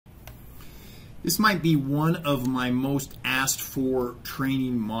This might be one of my most asked for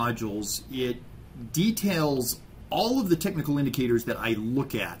training modules. It details all of the technical indicators that I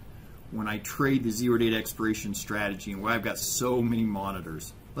look at when I trade the zero date expiration strategy and why I've got so many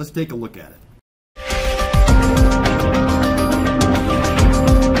monitors. Let's take a look at it.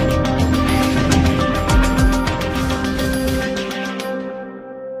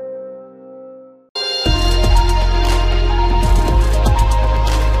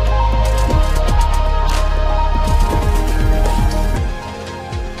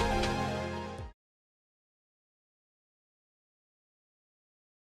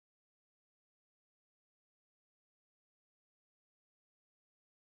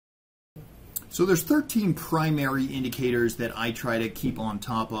 So there's 13 primary indicators that I try to keep on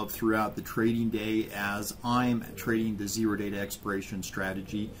top of throughout the trading day as I'm trading the zero date expiration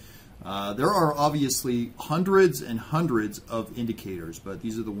strategy. There are obviously hundreds and hundreds of indicators, but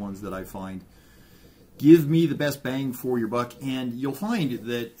these are the ones that I find give me the best bang for your buck. And you'll find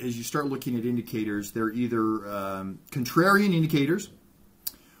that as you start looking at indicators, they're either contrarian indicators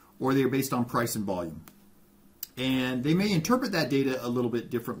or they're based on price and volume. And they may interpret that data a little bit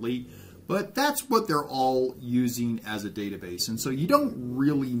differently, but that's what they're all using as a database. And so you don't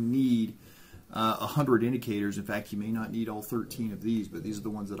really need 100 indicators. In fact, you may not need all 13 of these, but these are the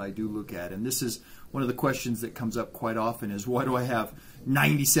ones that I do look at. And this is one of the questions that comes up quite often is, why do I have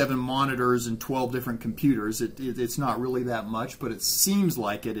 97 monitors and 12 different computers? It's not really that much, but it seems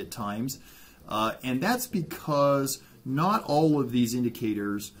like it at times. And that's because not all of these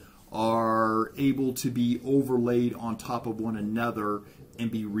indicators are able to be overlaid on top of one another and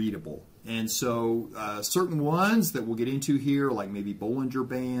be readable. And so certain ones that we'll get into here, like maybe Bollinger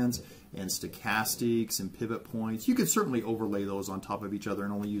Bands and stochastics and pivot points, you could certainly overlay those on top of each other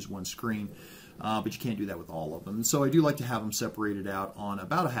and only use one screen, but you can't do that with all of them. And so I do like to have them separated out on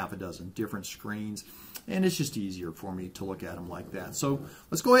about a half a dozen different screens, and it's just easier for me to look at them like that. So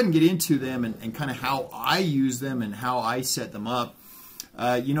let's go ahead and get into them and kind of how I use them and how I set them up.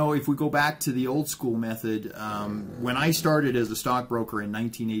 You know, if we go back to the old school method, when I started as a stockbroker in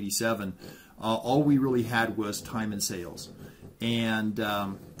 1987, all we really had was time and sales. And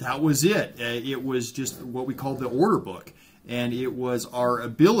that was it. It was just what we called the order book. And it was our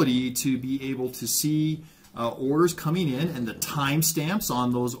ability to be able to see orders coming in and the timestamps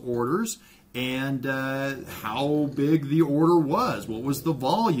on those orders and how big the order was. What was the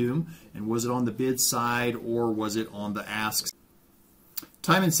volume? And was it on the bid side or was it on the ask side?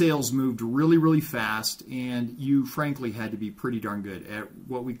 Time and sales moved really, really fast, and you frankly had to be pretty darn good at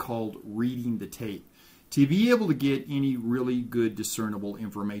what we called reading the tape to be able to get any really good discernible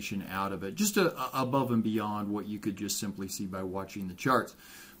information out of it, just above and beyond what you could just simply see by watching the charts.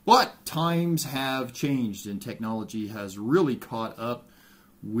 But times have changed, and technology has really caught up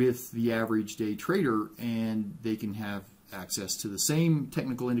with the average day trader, and they can have access to the same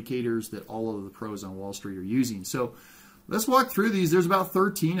technical indicators that all of the pros on Wall Street are using. So let's walk through these. There's about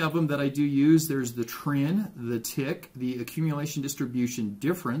 13 of them that I do use. There's the TRIN, the tick, the accumulation distribution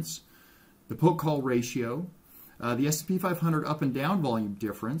difference, the put call ratio, the S&P 500 up and down volume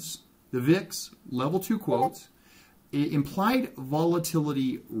difference, the VIX, level 2 quotes, implied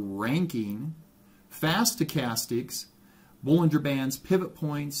volatility ranking, fast stochastics, Bollinger Bands, pivot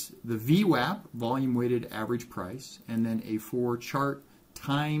points, the VWAP, volume weighted average price, and then a 4-chart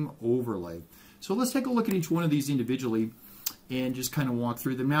time overlay. So let's take a look at each one of these individually and just kind of walk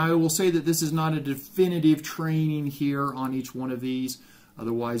through them. Now, I will say that this is not a definitive training here on each one of these.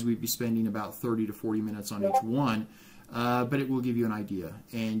 Otherwise, we'd be spending about 30 to 40 minutes on each one. But it will give you an idea.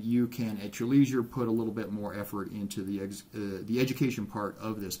 And you can, at your leisure, put a little bit more effort into the education part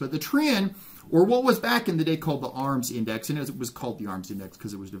of this. But the TRIN, or what was back in the day called the ARMS Index, and it was called the ARMS Index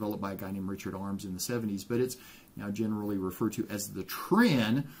because it was developed by a guy named Richard Arms in the 70s, but it's now generally referred to as the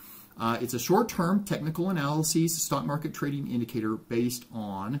TRIN. It's a short-term technical analysis stock market trading indicator based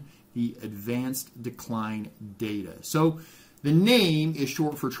on the advanced decline data. So the name is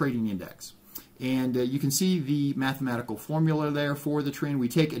short for trading index. And you can see the mathematical formula there for the TRIN. We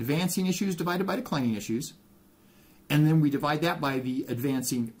take advancing issues divided by declining issues, and then we divide that by the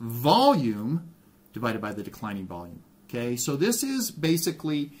advancing volume divided by the declining volume. Okay, so this is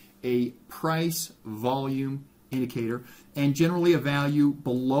basically a price volume indicator, and generally a value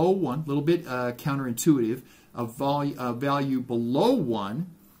below 1, a little bit counterintuitive, a value below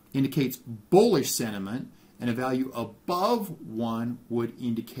 1 indicates bullish sentiment, and a value above 1 would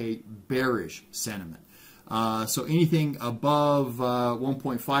indicate bearish sentiment. So anything above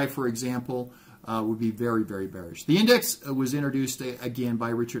 1.5, for example, would be very, very bearish. The index was introduced again by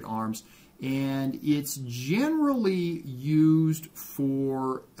Richard Arms and it's generally used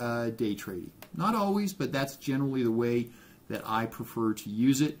for day trading. Not always, but that's generally the way that I prefer to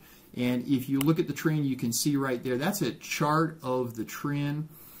use it. And if you look at the trend, you can see right there, that's a chart of the trend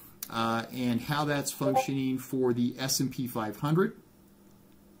and how that's functioning for the S&P 500.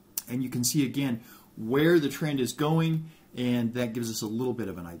 And you can see again where the trend is going, and that gives us a little bit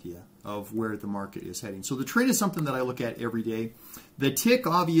of an idea of where the market is heading. So the trend is something that I look at every day. The tick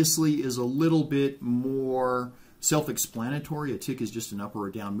obviously is a little bit more self-explanatory. A tick is just an up or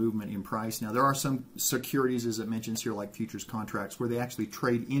a down movement in price. Now there are some securities, as it mentions here, like futures contracts, where they actually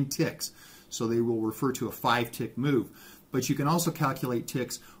trade in ticks. So they will refer to a 5-tick move. But you can also calculate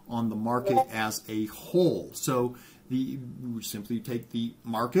ticks on the market as a whole. So we simply take the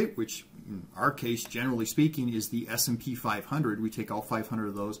market, which in our case, generally speaking, is the S&P 500. We take all 500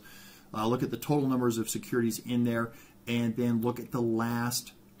 of those, look at the total numbers of securities in there, and then look at the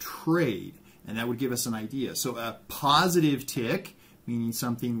last trade. And that would give us an idea. So a positive tick, meaning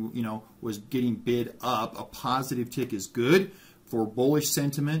something was getting bid up, a positive tick is good for bullish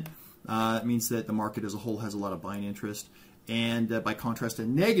sentiment. It means that the market as a whole has a lot of buying interest. And by contrast, a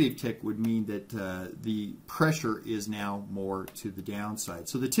negative tick would mean that the pressure is now more to the downside.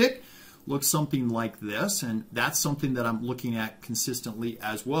 So the tick looks something like this, and that's something that I'm looking at consistently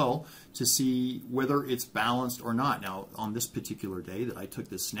as well to see whether it's balanced or not. Now, on this particular day that I took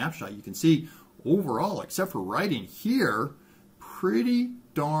this snapshot, you can see overall, except for right in here, pretty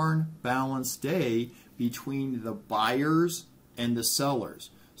darn balanced day between the buyers and the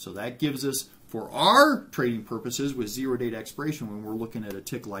sellers. So that gives us, for our trading purposes with zero date expiration, when we're looking at a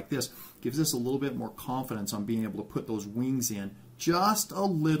tick like this, gives us a little bit more confidence on being able to put those wings in just a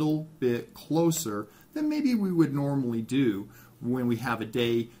little bit closer than maybe we would normally do when we have a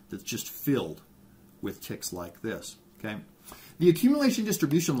day that's just filled with ticks like this. Okay, the accumulation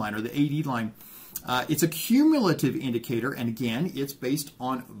distribution line, or the AD line, it's a cumulative indicator, and again, it's based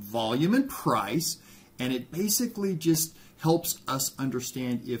on volume and price, and it basically just helps us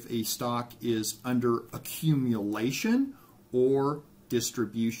understand if a stock is under accumulation or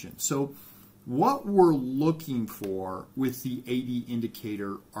distribution. So what we're looking for with the AD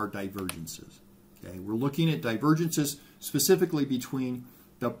indicator are divergences. Okay, we're looking at divergences specifically between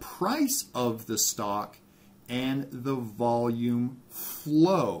the price of the stock and the volume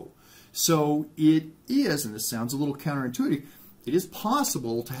flow. So it is, and this sounds a little counterintuitive, it is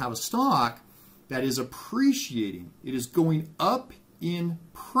possible to have a stock that is appreciating. It is going up in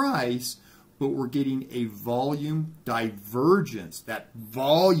price, but we're getting a volume divergence. That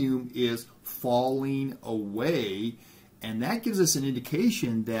volume is falling away, and that gives us an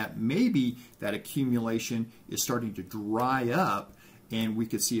indication that maybe that accumulation is starting to dry up, and we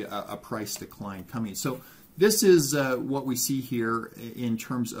could see a price decline coming. So this is what we see here in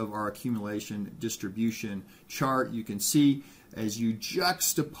terms of our accumulation distribution chart. You can see as you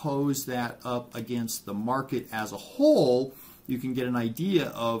juxtapose that up against the market as a whole, you can get an idea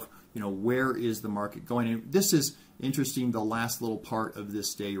of where is the market going. And this is interesting, the last little part of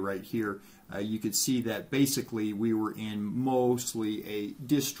this day right here. You could see that basically we were in mostly a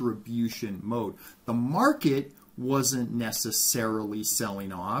distribution mode. The market wasn't necessarily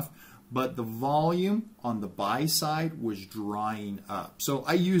selling off, but the volume on the buy side was drying up. So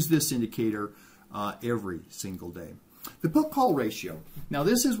I use this indicator every single day. The put-call ratio. Now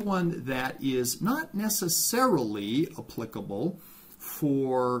this is one that is not necessarily applicable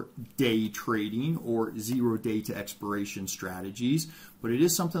for day trading or zero day to expiration strategies, but it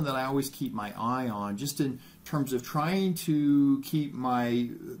is something that I always keep my eye on, just in terms of trying to keep my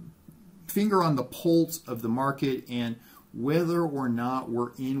finger on the pulse of the market and whether or not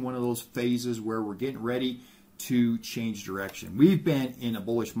we're in one of those phases where we're getting ready to change direction. We've been in a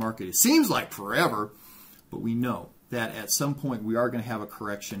bullish market, it seems like forever, but we know that at some point we are going to have a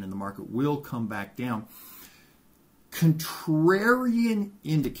correction and the market will come back down. Contrarian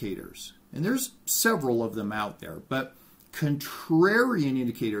indicators, and there's several of them out there, but contrarian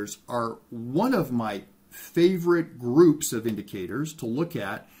indicators are one of my favorite groups of indicators to look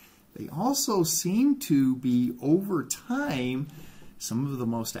at. They also seem to be, over time, some of the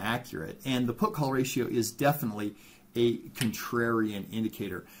most accurate, and the put-call ratio is definitely a contrarian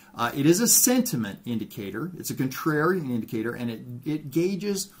indicator. It is a sentiment indicator. It's a contrarian indicator, and it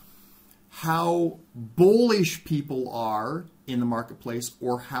gauges how bullish people are in the marketplace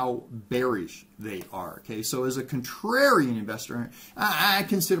or how bearish they are. Okay, so as a contrarian investor, I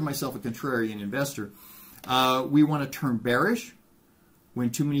consider myself a contrarian investor. We want to turn bearish when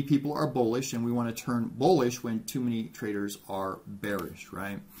too many people are bullish, and we want to turn bullish when too many traders are bearish,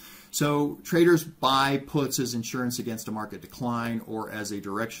 right? So traders buy puts as insurance against a market decline or as a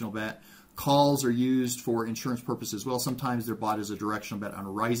directional bet. Calls are used for insurance purposes as well. Sometimes they're bought as a directional bet on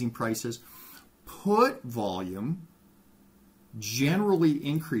rising prices. Put volume generally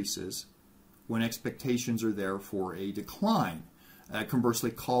increases when expectations are there for a decline.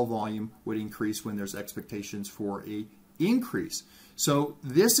 Conversely, call volume would increase when there's expectations for a increase. So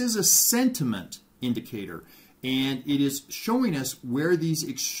this is a sentiment indicator, and it is showing us where these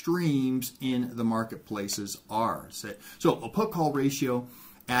extremes in the marketplaces are. So a put-call ratio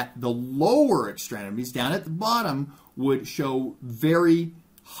at the lower extremities, down at the bottom, would show very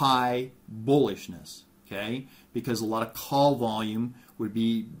high bullishness, okay? Because a lot of call volume would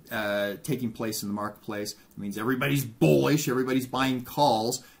be taking place in the marketplace. It means everybody's bullish, everybody's buying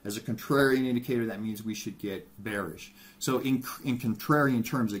calls. As a contrarian indicator, that means we should get bearish. So in contrarian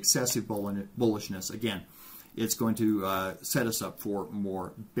terms, excessive bullishness, again, it's going to set us up for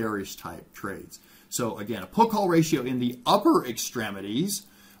more bearish type trades. So again, a put-call ratio in the upper extremities,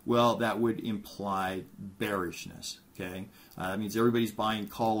 well, that would imply bearishness, okay? That means everybody's buying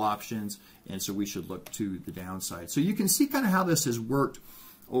call options, and so we should look to the downside. So you can see kind of how this has worked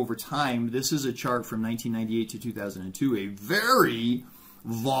over time. This is a chart from 1998 to 2002, a very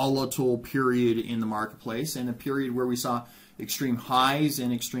volatile period in the marketplace, and a period where we saw extreme highs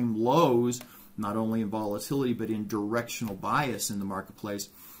and extreme lows, not only in volatility, but in directional bias in the marketplace.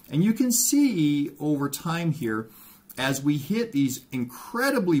 And you can see over time here, as we hit these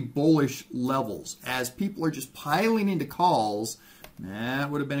incredibly bullish levels, as people are just piling into calls, that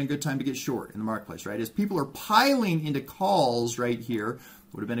would have been a good time to get short in the marketplace, right? As people are piling into calls right here,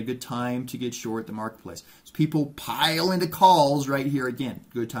 would have been a good time to get short the marketplace. As people pile into calls right here, again,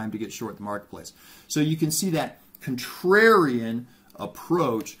 good time to get short the marketplace. So you can see that contrarian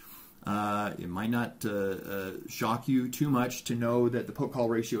approach. It might not shock you too much to know that the put-call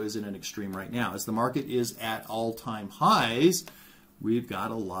ratio is in an extreme right now. As the market is at all-time highs, we've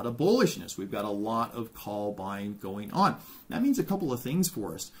got a lot of bullishness. We've got a lot of call buying going on. That means a couple of things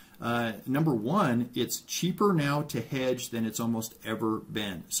for us. Number one, it's cheaper now to hedge than it's almost ever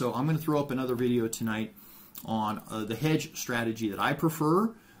been. So I'm going to throw up another video tonight on the hedge strategy that I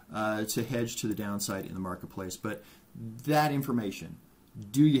prefer to hedge to the downside in the marketplace. But that information,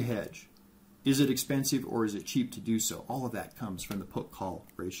 do you hedge? Is it expensive or is it cheap to do so? All of that comes from the put-call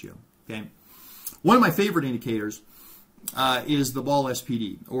ratio. Okay. One of my favorite indicators is the vol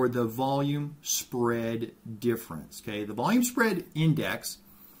SPD, or the volume spread difference. Okay, the volume spread index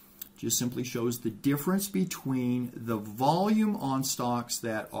just simply shows the difference between the volume on stocks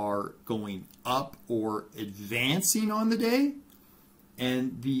that are going up or advancing on the day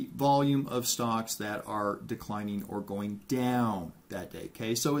and the volume of stocks that are declining or going down that day.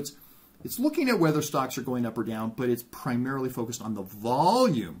 Okay, so it's looking at whether stocks are going up or down, but it's primarily focused on the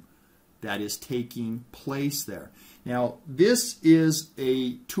volume that is taking place there. Now, this is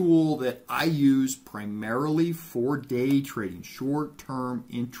a tool that I use primarily for day trading, short-term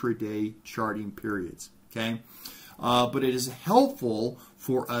intraday charting periods, okay? But it is helpful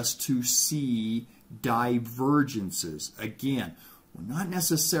for us to see divergences. Again, we're not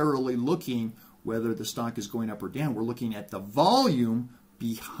necessarily looking whether the stock is going up or down. We're looking at the volume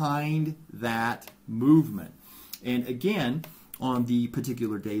behind that movement. And again, on the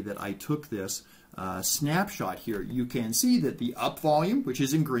particular day that I took this snapshot here, you can see that the up volume, which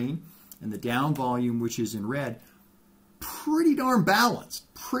is in green, and the down volume, which is in red, pretty darn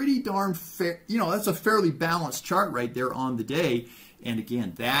balanced, pretty darn fair. You know, that's a fairly balanced chart right there on the day. And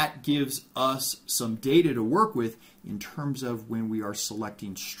again, that gives us some data to work with in terms of when we are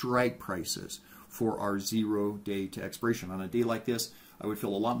selecting strike prices for our 0 day to expiration. On a day like this, I would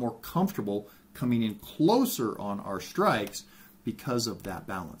feel a lot more comfortable coming in closer on our strikes because of that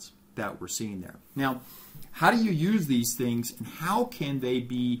balance that we're seeing there. Now, how do you use these things, and how can they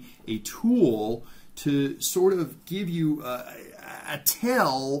be a tool to sort of give you a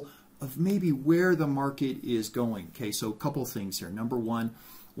tell of maybe where the market is going? Okay, so a couple of things here. Number one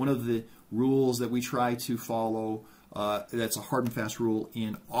of the rules that we try to follow, that's a hard and fast rule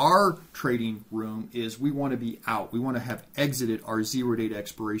in our trading room, is we want to be out. We want to have exited our 0 day to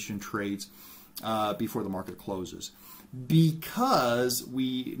expiration trades before the market closes, because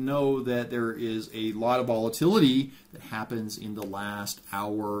we know that there is a lot of volatility that happens in the last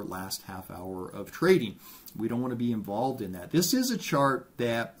hour, last half hour of trading. We don't want to be involved in that. This is a chart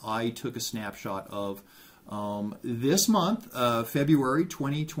that I took a snapshot of this month, February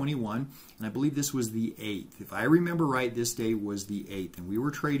 2021, and I believe this was the 8th. If I remember right, this day was the 8th, and we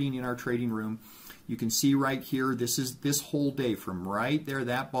were trading in our trading room. You can see right here, this is this whole day from right there,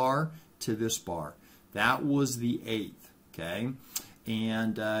 that bar, to this bar. That was the 8th, okay?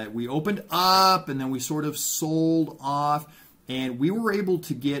 And we opened up, and then we sort of sold off, And we were able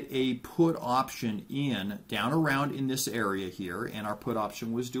to get a put option in down around in this area here, and our put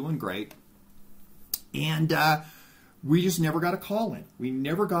option was doing great. And we just never got a call in. We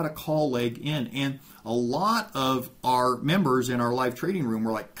never got a call leg in. And a lot of our members in our live trading room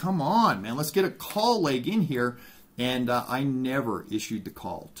were like, come on, man, let's get a call leg in here. And I never issued the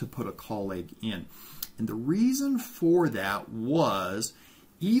call to put a call leg in. And the reason for that was,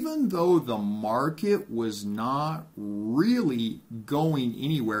 even though the market was not really going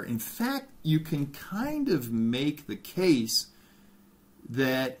anywhere, in fact, you can kind of make the case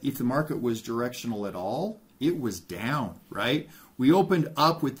that if the market was directional at all, it was down, right? We opened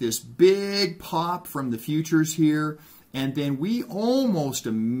up with this big pop from the futures here, and then we almost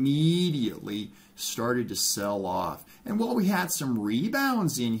immediately started to sell off. And while we had some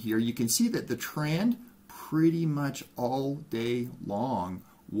rebounds in here, you can see that the trend pretty much all day long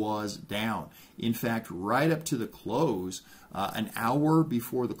was down. In fact, right up to the close, an hour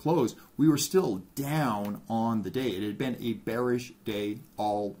before the close, we were still down on the day. It had been a bearish day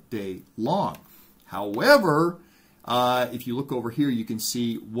all day long. However, if you look over here, you can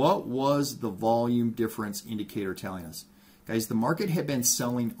see what was the volume difference indicator telling us. Guys, the market had been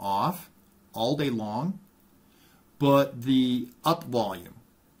selling off all day long, but the up volume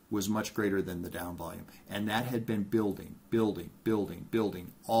was much greater than the down volume. And that had been building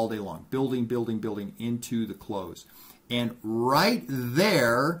all day long. Building into the close. And right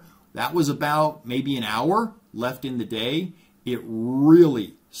there, that was about maybe an hour left in the day, it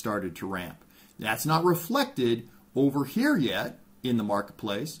really started to ramp. That's not reflected over here yet in the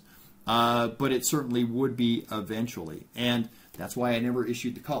marketplace, but it certainly would be eventually. And that's why I never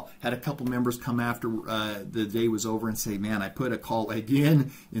issued the call. Had a couple members come after the day was over and say, man, I put a call leg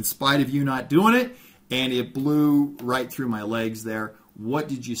in spite of you not doing it, and it blew right through my legs there. What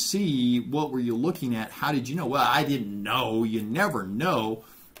did you see? What were you looking at? How did you know? Well, I didn't know. You never know.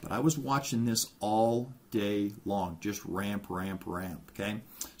 But I was watching this all day long, just ramp, okay?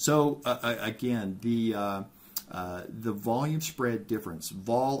 So, again, the volume spread difference.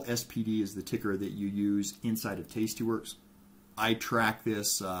 Vol SPD is the ticker that you use inside of Tastyworks. I track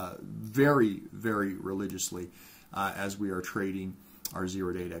this very, very religiously as we are trading our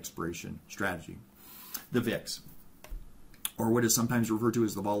zero-day expiration strategy. The VIX, or what is sometimes referred to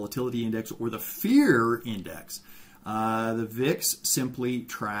as the volatility index or the fear index. The VIX simply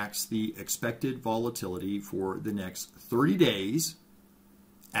tracks the expected volatility for the next 30 days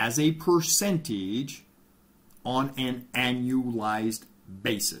as a percentage on an annualized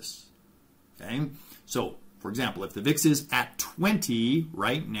basis. Okay? So, for example, if the VIX is at 20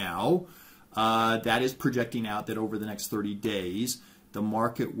 right now, that is projecting out that over the next 30 days, the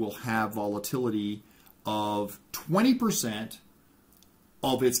market will have volatility of 20%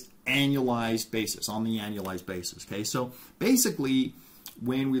 of its annualized basis, on the annualized basis. Okay, so basically,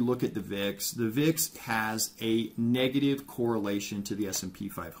 when we look at the VIX has a negative correlation to the S&P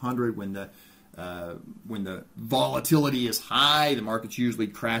 500. When the volatility is high, the market's usually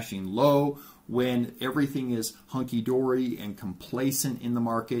crashing low. When everything is hunky-dory and complacent in the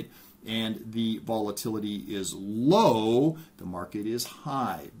market and the volatility is low, the market is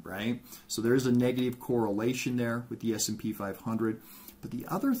high, right? So there's a negative correlation there with the S&P 500. But the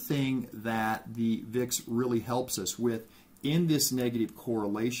other thing that the VIX really helps us with in this negative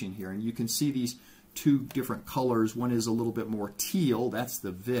correlation here, and you can see these two different colors. One is a little bit more teal, that's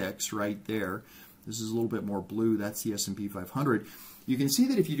the VIX right there. This is a little bit more blue, that's the S&P 500. You can see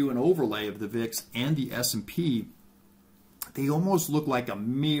that if you do an overlay of the VIX and the S&P, they almost look like a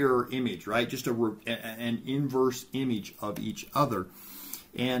mirror image, right? Just an inverse image of each other.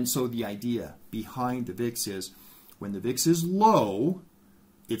 And so the idea behind the VIX is when the VIX is low,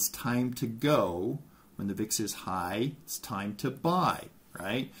 it's time to go. When the VIX is high, it's time to buy,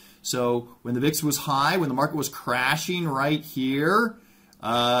 right? So when the VIX was high, when the market was crashing right here,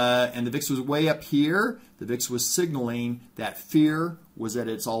 and the VIX was way up here, the VIX was signaling that fear was at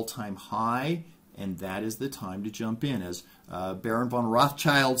its all-time high, and that is the time to jump in. As Baron von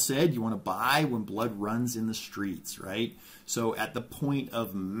Rothschild said, you want to buy when blood runs in the streets, right? So at the point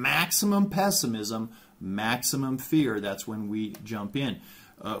of maximum pessimism, maximum fear, that's when we jump in.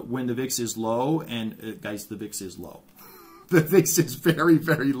 When the VIX is low, and guys, the VIX is low. The VIX is very,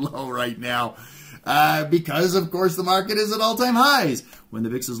 very low right now because, of course, the market is at all-time highs. When the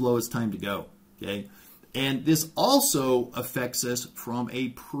VIX is low, it's time to go, okay? And this also affects us from a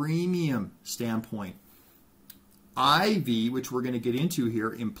premium standpoint. IV, which we're going to get into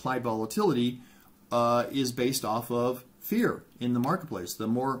here, implied volatility, is based off of fear in the marketplace. The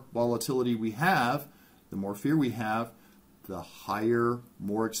more volatility we have, the more fear we have, the higher,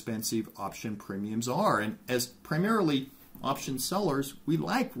 more expensive option premiums are. And as primarily option sellers, we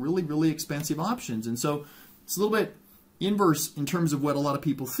like really, really expensive options. And so it's a little bit inverse in terms of what a lot of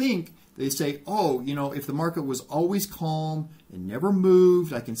people think. They say, oh, you know, if the market was always calm and never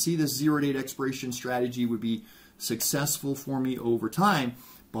moved, I can see this zero-date expiration strategy would be successful for me over time.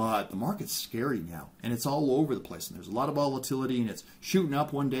 But the market's scary now, and it's all over the place, and there's a lot of volatility, and it's shooting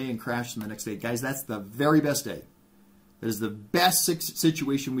up one day and crashing the next day. Guys, that's the very best day. That is the best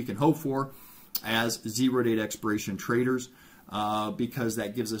situation we can hope for as zero-date expiration traders, because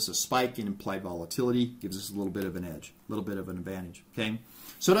that gives us a spike in implied volatility, gives us a little bit of an edge, a little bit of an advantage. Okay,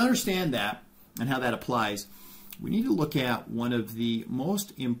 so to understand that and how that applies, we need to look at one of the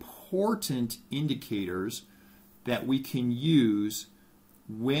most important indicators that we can use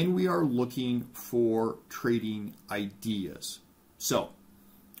when we are looking for trading ideas. So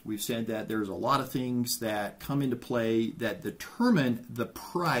we've said that there's a lot of things that come into play that determine the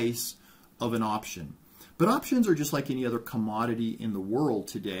price of an option. But options are just like any other commodity in the world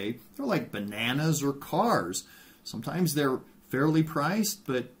today. They're like bananas or cars. Sometimes they're fairly priced,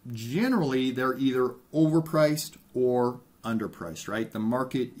 but generally they're either overpriced or underpriced, right? The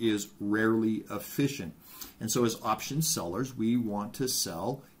market is rarely efficient. And so as option sellers, we want to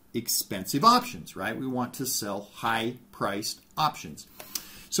sell expensive options, right? We want to sell high-priced options.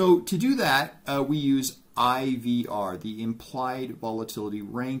 So to do that, we use IVR, the implied volatility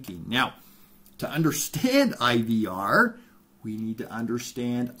ranking. Now, to understand IVR, we need to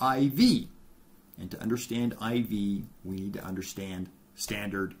understand IV. And to understand IV, we need to understand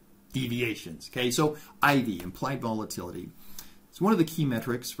standard deviations. Okay, so IV, implied volatility. It's one of the key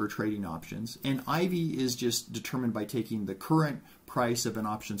metrics for trading options, and IV is just determined by taking the current price of an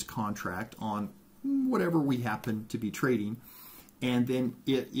options contract on whatever we happen to be trading, and then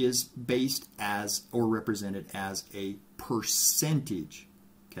it is based as or represented as a percentage.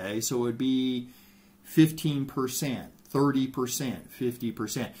 Okay, so it would be 15%, 30%,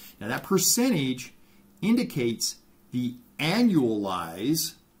 50%. Now that percentage indicates the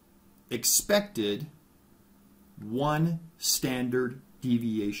annualized expected one standard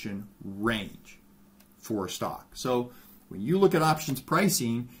deviation range for a stock. So when you look at options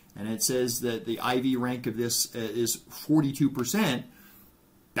pricing and it says that the IV rank of this is 42%,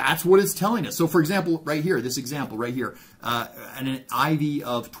 that's what it's telling us. So for example, right here, this example right here, an IV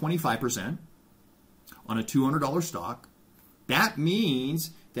of 25% on a $200 stock, that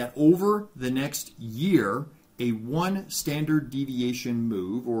means that over the next year, a one standard deviation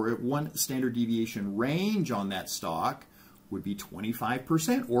move or a one standard deviation range on that stock would be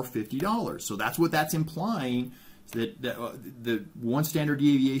 25% or $50. So that's what that's implying, that the one standard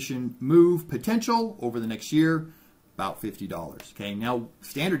deviation move potential over the next year, about $50. Okay, now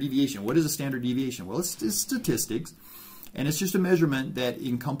standard deviation, what is a standard deviation? Well, it's statistics, and it's just a measurement that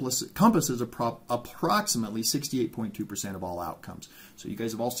encompasses approximately 68.2% of all outcomes. So you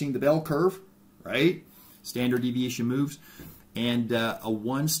guys have all seen the bell curve, right? Standard deviation moves, and a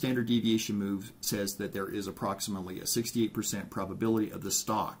one standard deviation move says that there is approximately a 68% probability of the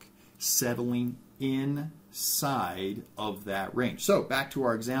stock settling inside of that range. So back to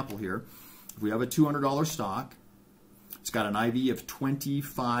our example here. If we have a $200 stock, it's got an IV of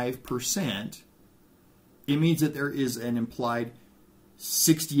 25%, it means that there is an implied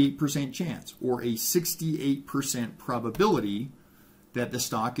 68% chance or a 68% probability that the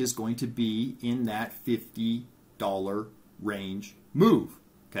stock is going to be in that $50 range move,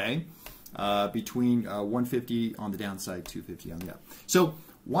 okay? Between 150 on the downside, 250 on the up. So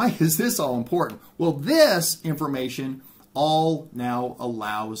why is this all important? Well, this information all now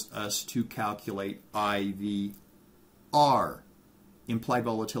allows us to calculate IVR, implied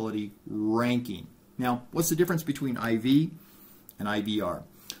volatility ranking. Now, what's the difference between IV and IVR?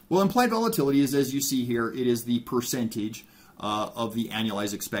 Well, implied volatility is, as you see here, it is the percentage of the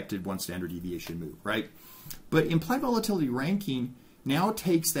annualized expected one standard deviation move, right? But implied volatility ranking now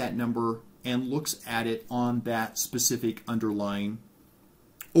takes that number and looks at it on that specific underlying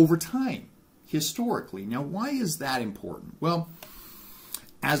over time, historically. Now, why is that important? Well,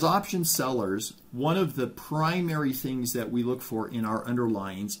 as option sellers, one of the primary things that we look for in our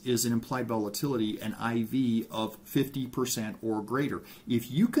underlyings is an implied volatility, an IV of 50% or greater.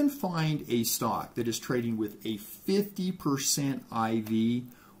 If you can find a stock that is trading with a 50% IV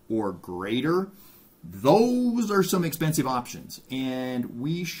or greater, those are some expensive options. And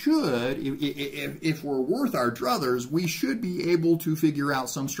we should, if we're worth our druthers, we should be able to figure out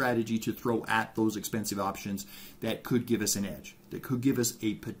some strategy to throw at those expensive options that could give us an edge, that could give us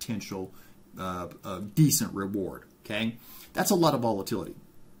a potential decent reward, okay? That's a lot of volatility.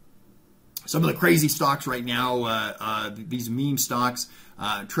 Some of the crazy stocks right now, these meme stocks,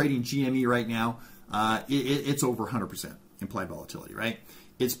 trading GME right now, it's over 100%. implied volatility, right?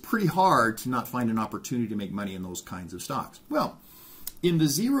 It's pretty hard to not find an opportunity to make money in those kinds of stocks. Well, in the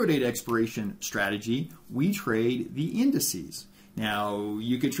zero date expiration strategy, we trade the indices. Now,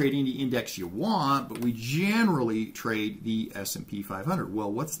 you could trade any index you want, but we generally trade the S&P 500.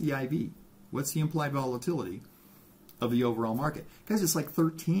 Well, what's the IV? What's the implied volatility of the overall market? Guys, it's like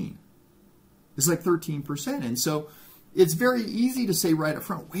 13. It's like 13%. And so it's very easy to say right up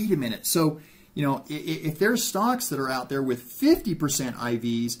front, wait a minute. So, you know, if there's stocks that are out there with 50%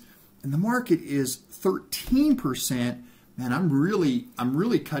 IVs and the market is 13%, man, I'm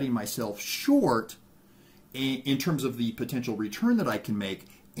really cutting myself short in terms of the potential return that I can make,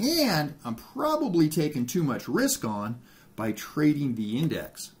 and I'm probably taking too much risk on by trading the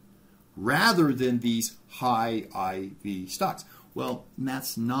index rather than these high IV stocks. Well,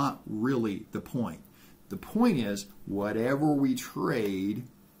 that's not really the point. The point is, whatever we trade,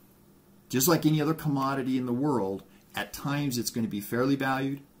 just like any other commodity in the world, at times it's going to be fairly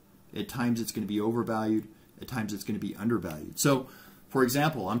valued, at times it's going to be overvalued, at times it's going to be undervalued. So, for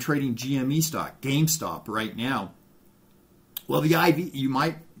example, I'm trading GME stock, GameStop, right now. Well, the IV, you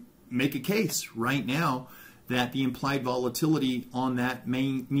might make a case right now that the implied volatility on that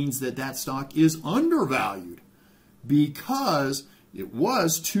means that that stock is undervalued because it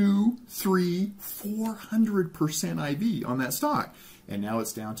was 200, 300, 400% IV on that stock. And now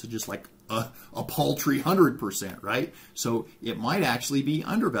it's down to just like a paltry 100%, right? So it might actually be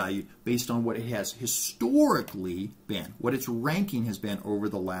undervalued based on what it has historically been, what its ranking has been over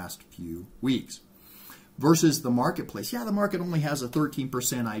the last few weeks. Versus the marketplace. Yeah, the market only has a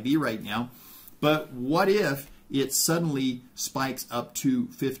 13% IV right now, but what if it suddenly spikes up to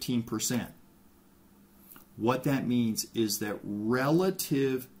 15%? What that means is that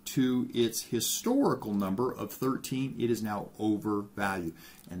relative to its historical number of 13, it is now overvalued.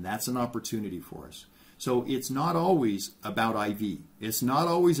 And that's an opportunity for us. So it's not always about IV. It's not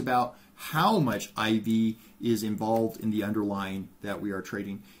always about how much IV is involved in the underlying that we are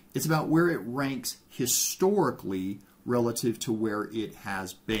trading. It's about where it ranks historically relative to where it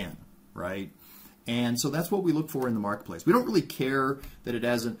has been, right? And so that's what we look for in the marketplace. We don't really care that it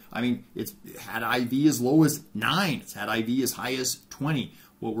hasn't, I mean, it's had IV as low as 9. It's had IV as high as 20.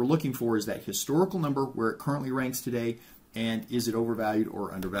 What we're looking for is that historical number where it currently ranks today, and is it overvalued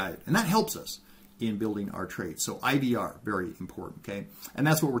or undervalued? And that helps us in building our trades. So IVR, very important, okay? And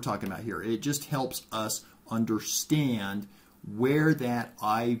that's what we're talking about here. It just helps us understand where that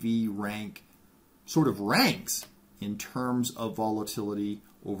IV rank sort of ranks in terms of volatility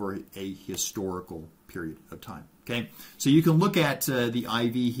over a historical period of time. Okay, so you can look at the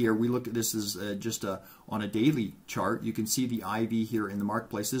IV here. We look at this as just on a daily chart. You can see the IV here in the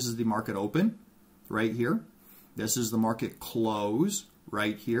marketplace. This is the market open right here. This is the market close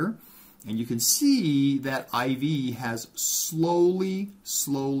right here. And you can see that IV has slowly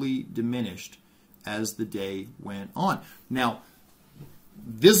diminished as the day went on. Now,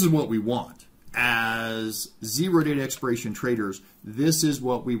 this is what we want. As zero date expiration traders, this is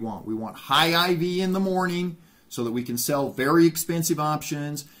what we want. We want high IV in the morning so that we can sell very expensive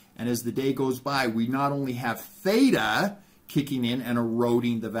options. And as the day goes by, we not only have theta kicking in and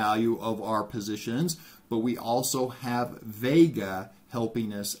eroding the value of our positions, but we also have vega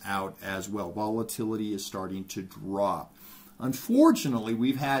helping us out as well. Volatility is starting to drop. Unfortunately,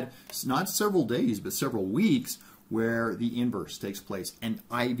 we've had not several days, but several weeks where the inverse takes place and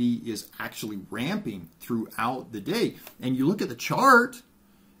IV is actually ramping throughout the day. And you look at the chart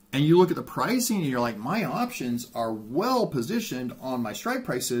and you look at the pricing and you're like, my options are well positioned on my strike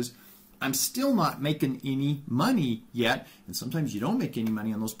prices. I'm still not making any money yet. And sometimes you don't make any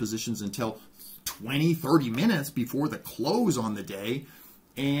money on those positions until 20, 30 minutes before the close on the day.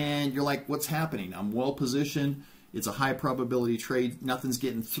 And you're like, what's happening? I'm well positioned. It's a high probability trade. Nothing's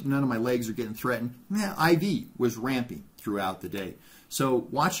getting, none of my legs are getting threatened. Yeah, IV was ramping throughout the day. So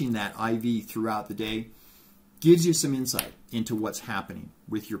watching that IV throughout the day gives you some insight into what's happening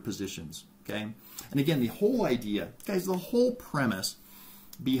with your positions, okay? And again, the whole idea, guys, the whole premise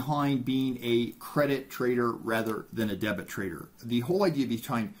behind being a credit trader rather than a debit trader, the whole idea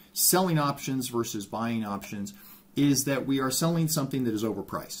behind selling options versus buying options is that we are selling something that is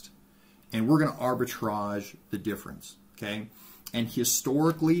overpriced. And we're going to arbitrage the difference, okay? And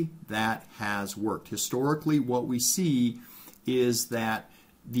historically, that has worked. Historically, what we see is that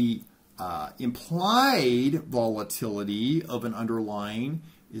the implied volatility of an underlying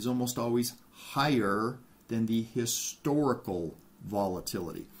is almost always higher than the historical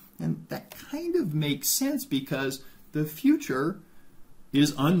volatility. And that kind of makes sense because the future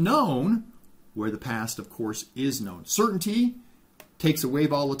is unknown, where the past, of course, is known. Certainty takes away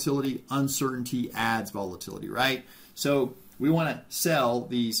volatility, uncertainty adds volatility, right? So we want to sell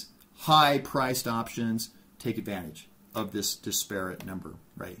these high-priced options, take advantage of this disparate number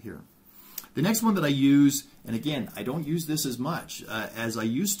right here. The next one that I use, and again, I don't use this as much as I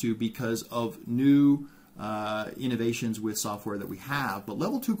used to because of new innovations with software that we have, but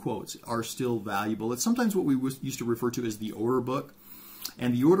level 2 quotes are still valuable. It's sometimes what we used to refer to as the order book,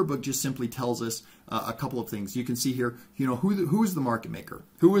 and the order book just simply tells us a couple of things. You can see here, who is the market maker?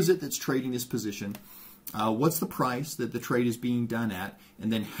 Who is it that's trading this position? What's the price that the trade is being done at,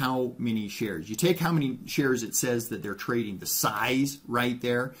 and then how many shares. You take how many shares it says that they're trading, the size right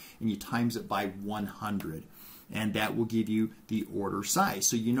there, and you times it by 100. And that will give you the order size.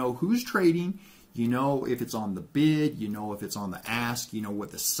 So you know who's trading, you know if it's on the bid, you know if it's on the ask, you know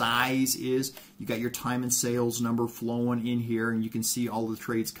what the size is. You got your time and sales number flowing in here, and you can see all the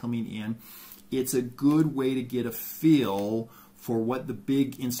trades coming in. It's a good way to get a feel for what the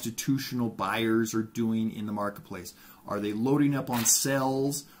big institutional buyers are doing in the marketplace. Are they loading up on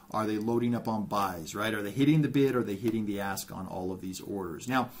sells? Are they loading up on buys, right? Are they hitting the bid? Are they hitting the ask on all of these orders?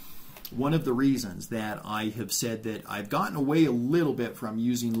 Now, one of the reasons that I have said that I've gotten away a little bit from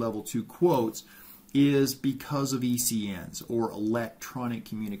using level 2 quotes is because of ECNs, or electronic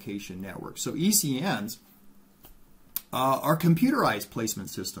communication networks. So ECNs are computerized placement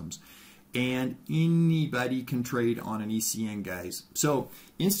systems. And anybody can trade on an ECN, guys. So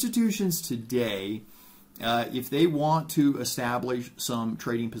institutions today, if they want to establish some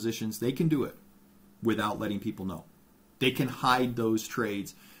trading positions, they can do it without letting people know. They can hide those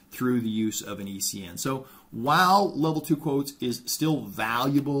trades through the use of an ECN. So while level 2 quotes is still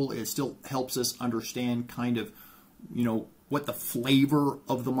valuable, it still helps us understand kind of, what the flavor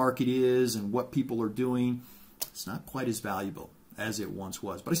of the market is and what people are doing, it's not quite as valuable as it once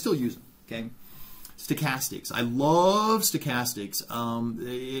was, but I still use them. Okay, stochastics. I love stochastics.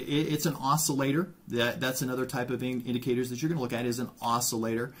 It's an oscillator. That's another type of indicators that you're going to look at is an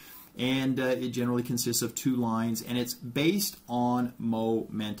oscillator, and it generally consists of 2 lines, and it's based on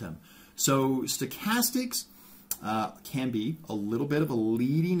momentum. So stochastics can be a little bit of a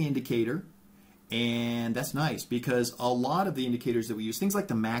leading indicator, and that's nice because a lot of the indicators that we use, things like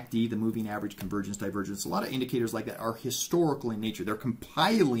the MACD, the moving average convergence divergence, a lot of indicators like that are historical in nature. They're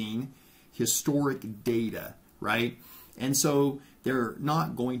compiling historic data, right? And so they're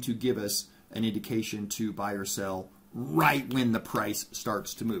not going to give us an indication to buy or sell right when the price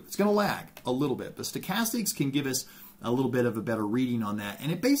starts to move. It's going to lag a little bit, but stochastics can give us a little bit of a better reading on that.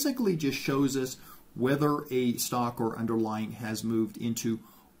 And it basically just shows us whether a stock or underlying has moved into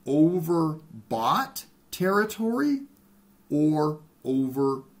overbought territory or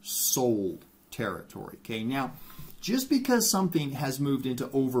oversold territory. Okay, now just because something has moved into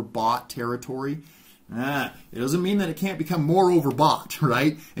overbought territory, it doesn't mean that it can't become more overbought,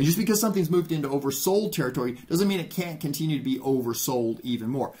 right? And just because something's moved into oversold territory doesn't mean it can't continue to be oversold even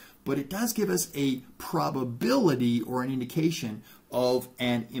more. But it does give us a probability or an indication of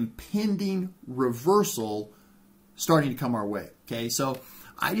an impending reversal starting to come our way. Okay, so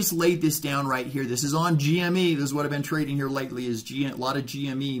I just laid this down right here. This is on GME. This is what I've been trading here lately, is a lot of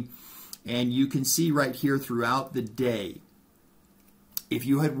GME. And you can see right here throughout the day, if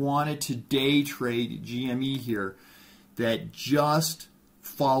you had wanted to day trade GME here, that just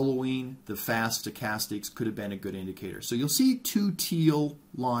following the fast stochastics could have been a good indicator. So you'll see 2 teal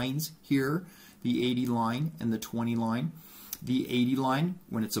lines here, the 80 line and the 20 line. The 80 line,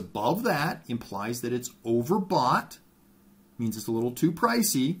 when it's above that, implies that it's overbought, means it's a little too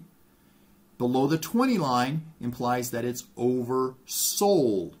pricey. Below the 20 line implies that it's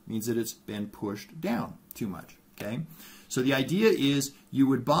oversold, means that it's been pushed down too much. Okay, so the idea is you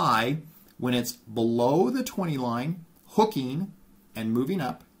would buy when it's below the 20 line, hooking and moving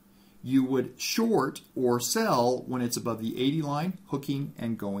up. You would short or sell when it's above the 80 line, hooking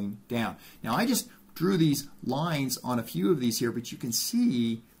and going down. Now I just drew these lines on a few of these here, but you can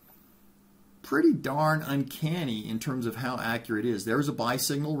see pretty darn uncanny in terms of how accurate it is. There's a buy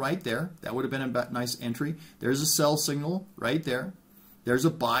signal right there. That would have been a nice entry. There's a sell signal right there. There's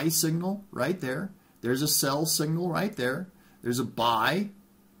a buy signal right there. There's a sell signal right there. There's a buy.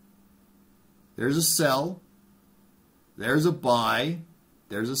 There's a sell. There's a buy.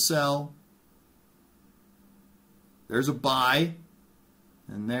 There's a sell. There's a buy.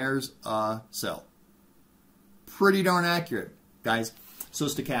 And there's a sell. Pretty darn accurate, guys. So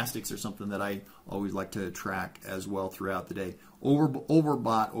stochastics are something that I always like to track as well throughout the day.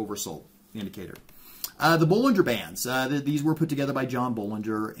 Overbought, oversold indicator. The Bollinger Bands. These were put together by John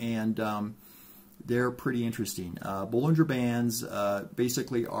Bollinger, and they're pretty interesting. Bollinger Bands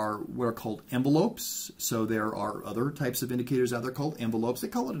basically are what are called envelopes. So there are other types of indicators out there called envelopes. They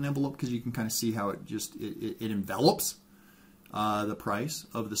call it an envelope because you can kind of see how it envelops the price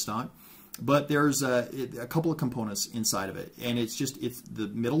of the stock. But there's a couple of components inside of it, and it's the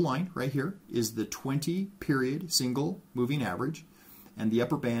middle line right here is the 20-period single moving average, and the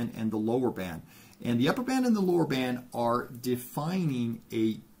upper band and the lower band. And the upper band and the lower band are defining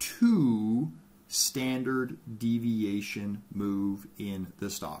a 2 standard deviation move in the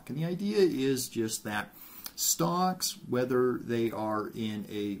stock. And the idea is just that stocks, whether they are in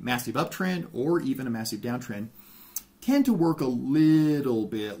a massive uptrend or even a massive downtrend, tend to work a little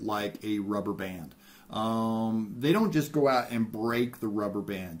bit like a rubber band. They don't just go out and break the rubber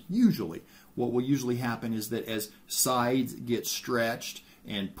band. Usually, what will usually happen is that as sides get stretched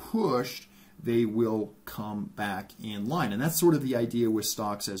and pushed, they will come back in line. And that's sort of the idea with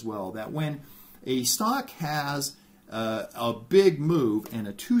stocks as well, that when a stock has a big move, and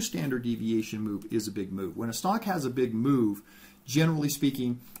a 2 standard deviation move is a big move. When a stock has a big move, generally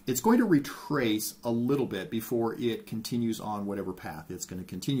speaking, it's going to retrace a little bit before it continues on whatever path it's going to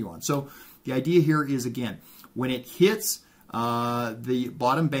continue on. So the idea here is, again, when it hits the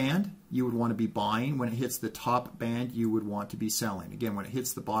bottom band, you would want to be buying. When it hits the top band, you would want to be selling. Again, when it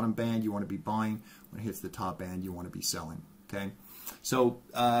hits the bottom band, you want to be buying. When it hits the top band, you want to be selling. Okay? So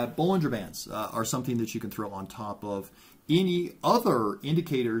Bollinger Bands are something that you can throw on top of any other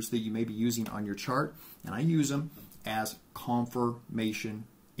indicators that you may be using on your chart, and I use them as confirmation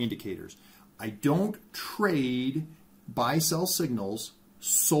indicators. I don't trade buy-sell signals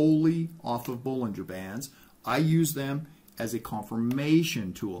solely off of Bollinger Bands. I use them as a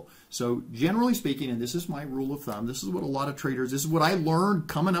confirmation tool. So generally speaking, and this is my rule of thumb, this is what a lot of traders, this is what I learned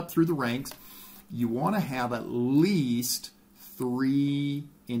coming up through the ranks, you want to have at least 3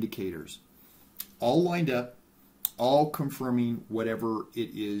 indicators, all lined up, all confirming whatever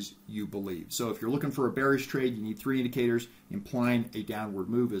it is you believe. So if you're looking for a bearish trade, you need 3 indicators implying a downward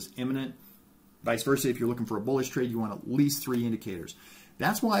move is imminent. Vice versa, if you're looking for a bullish trade, you want at least 3 indicators.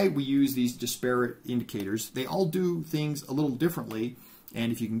 That's why we use these disparate indicators. They all do things a little differently,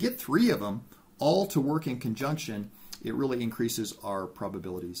 and if you can get 3 of them all to work in conjunction, it really increases our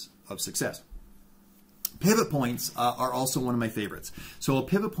probabilities of success. Pivot points are also one of my favorites. So a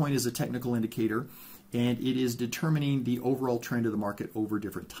pivot point is a technical indicator, and it is determining the overall trend of the market over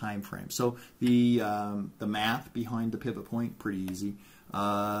different time frames. So the math behind the pivot point, pretty easy.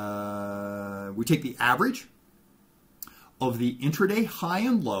 We take the average of the intraday high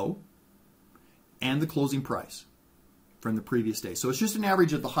and low and the closing price from the previous day. So it's just an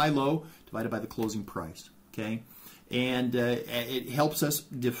average of the high-low divided by the closing price, okay? And it helps us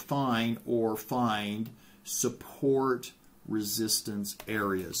define or find support resistance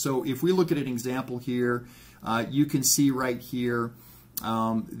areas. So if we look at an example here, you can see right here,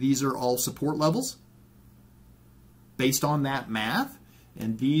 these are all support levels based on that math,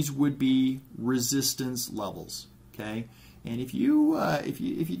 and these would be resistance levels, okay? And if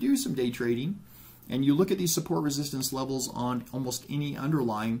you do some day trading and you look at these support resistance levels on almost any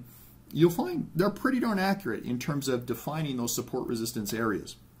underlying, you'll find they're pretty darn accurate in terms of defining those support resistance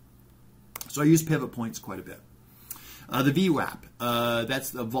areas. So I use pivot points quite a bit. The VWAP,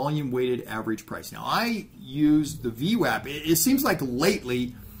 that's the volume weighted average price. Now I use the VWAP. It seems like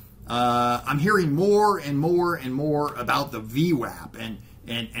lately I'm hearing more and more and more about the VWAP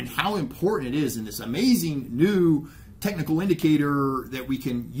and how important it is in this amazing new technical indicator that we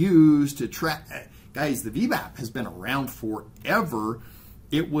can use to track. Guys, the VWAP has been around forever.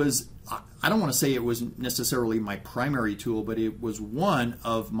 It was, I don't want to say it was necessarily my primary tool, but it was one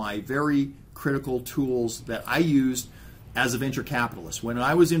of my very critical tools that I used as a venture capitalist. When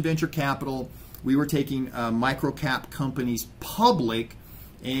I was in venture capital, we were taking micro-cap companies public,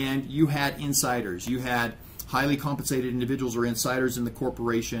 and you had insiders. You had highly compensated individuals or insiders in the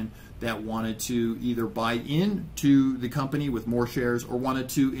corporation that wanted to either buy into the company with more shares or wanted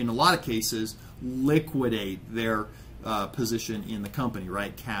to, in a lot of cases, liquidate their position in the company,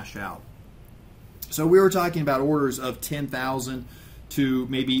 right? Cash out. So we were talking about orders of $10,000 to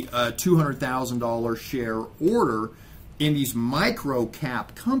maybe a $200,000 share order in these micro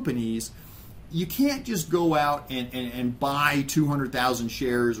cap companies. You can't just go out and buy 200,000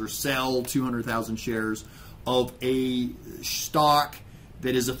 shares or sell 200,000 shares of a stock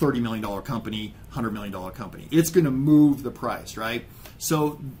that is a $30 million company, $100 million company. It's going to move the price, right?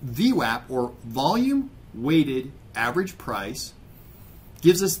 So VWAP, or volume weighted average price,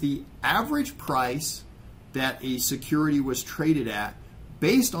 gives us the average price that a security was traded at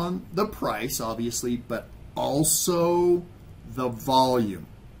based on the price, obviously, but also the volume.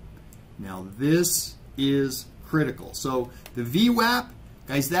 Now this is critical. So the VWAP,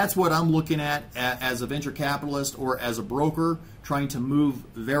 guys, that's what I'm looking at as a venture capitalist or as a broker trying to move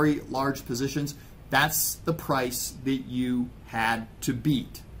very large positions. That's the price that you had to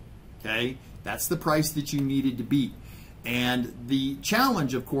beat. Okay? That's the price that you needed to beat. And the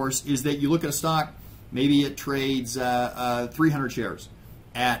challenge, of course, is that you look at a stock, maybe it trades 300 shares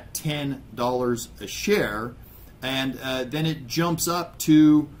at $10 a share, and then it jumps up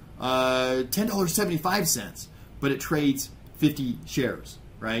to $10.75, but it trades 50 shares,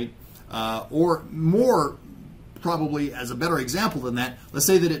 right? Or more, probably as a better example than that, let's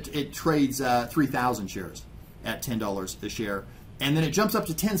say that it trades 3,000 shares at $10 a share, and then it jumps up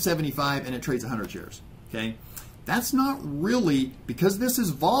to $10.75 and it trades 100 shares, okay? That's not really, because this is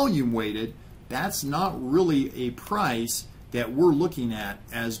volume weighted, that's not really a price that we're looking at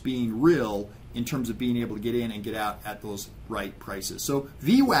as being real in terms of being able to get in and get out at those right prices. So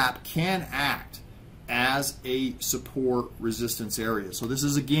VWAP can act as a support resistance area. So this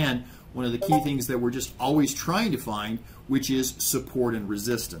is, again, one of the key things that we're just always trying to find, which is support and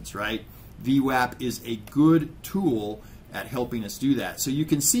resistance, right? VWAP is a good tool at helping us do that. So you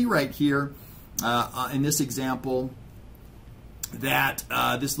can see right here in this example that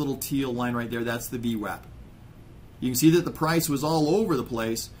this little teal line right there, that's the VWAP. You can see that the price was all over the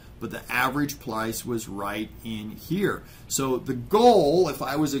place, but the average price was right in here. So the goal, if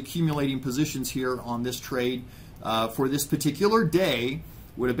I was accumulating positions here on this trade for this particular day,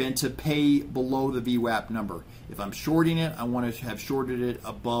 would have been to pay below the VWAP number. If I'm shorting it, I want to have shorted it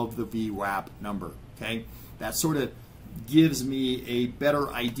above the VWAP number. Okay, that sort of gives me a better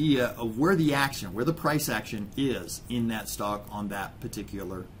idea of where the action, where the price action is in that stock on that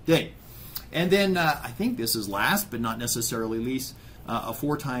particular day. And then I think this is last but not necessarily least, a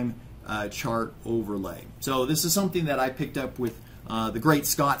 4-time chart overlay. So this is something that I picked up with the great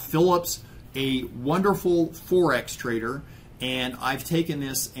Scott Phillips, a wonderful Forex trader, and I've taken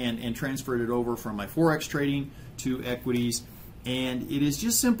this and transferred it over from my Forex trading to equities, and it is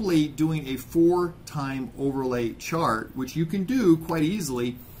just simply doing a 4-time overlay chart, which you can do quite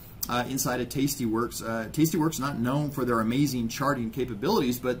easily inside of Tastyworks. Tastyworks not known for their amazing charting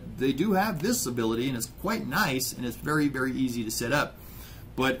capabilities, but they do have this ability, and it's quite nice, and it's very, very easy to set up.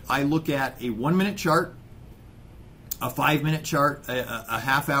 But I look at a 1-minute chart, a 5-minute chart, a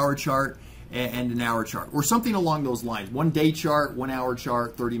half-hour chart, and an hour chart, or something along those lines. 1-day chart, 1-hour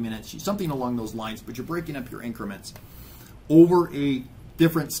chart, 30 minutes, something along those lines, but you're breaking up your increments over a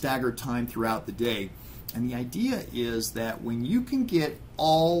different staggered time throughout the day. And the idea is that when you can get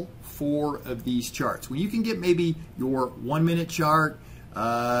all 4 of these charts, when you can get maybe your 1-minute chart,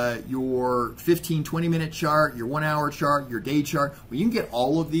 your 15-20-minute chart, your 1-hour chart, your day chart, when you can get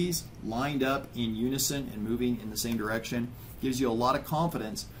all of these lined up in unison and moving in the same direction, gives you a lot of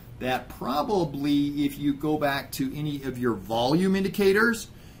confidence that probably if you go back to any of your volume indicators,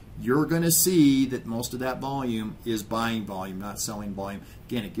 you're going to see that most of that volume is buying volume, not selling volume.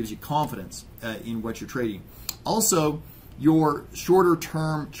 Again, it gives you confidence in what you're trading. Also, your shorter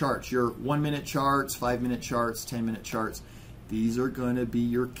term charts, your 1-minute charts, 5-minute charts, 10-minute charts, these are going to be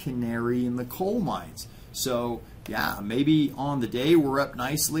your canary in the coal mines. So yeah, maybe on the day we're up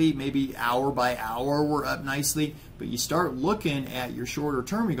nicely, maybe hour by hour we're up nicely, but you start looking at your shorter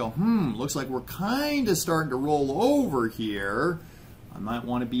term, you go, looks like we're kind of starting to roll over here. I might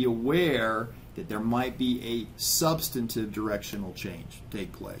want to be aware that there might be a substantive directional change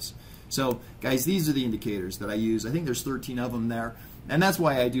take place. So guys, these are the indicators that I use. I think there's 13 of them there. And that's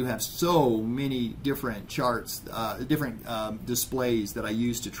why I do have so many different charts, different displays that I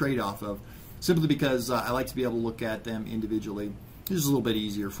use to trade off of, simply because I like to be able to look at them individually. This is a little bit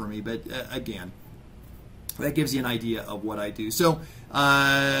easier for me, but again, that gives you an idea of what I do. So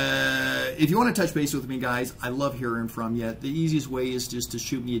if you want to touch base with me, guys, I love hearing from you. The easiest way is just to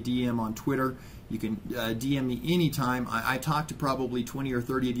shoot me a DM on Twitter. You can DM me anytime. I talk to probably 20 or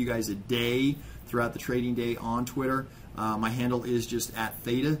 30 of you guys a day throughout the trading day on Twitter. My handle is just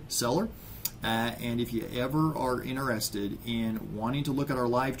 @ThetaSeller. And if you ever are interested in wanting to look at our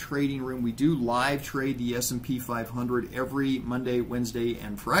live trading room, we do live trade the S&P 500 every Monday, Wednesday,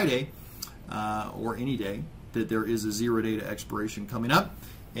 and Friday, or any day that there is a 0 day to expiration coming up.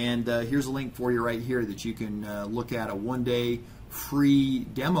 And here's a link for you right here that you can look at a 1-day free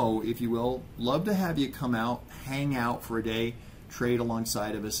demo, if you will. Love to have you come out, hang out for a day, trade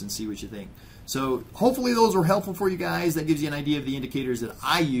alongside of us, and see what you think. So hopefully those are helpful for you guys. That gives you an idea of the indicators that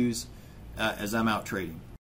I use as I'm out trading.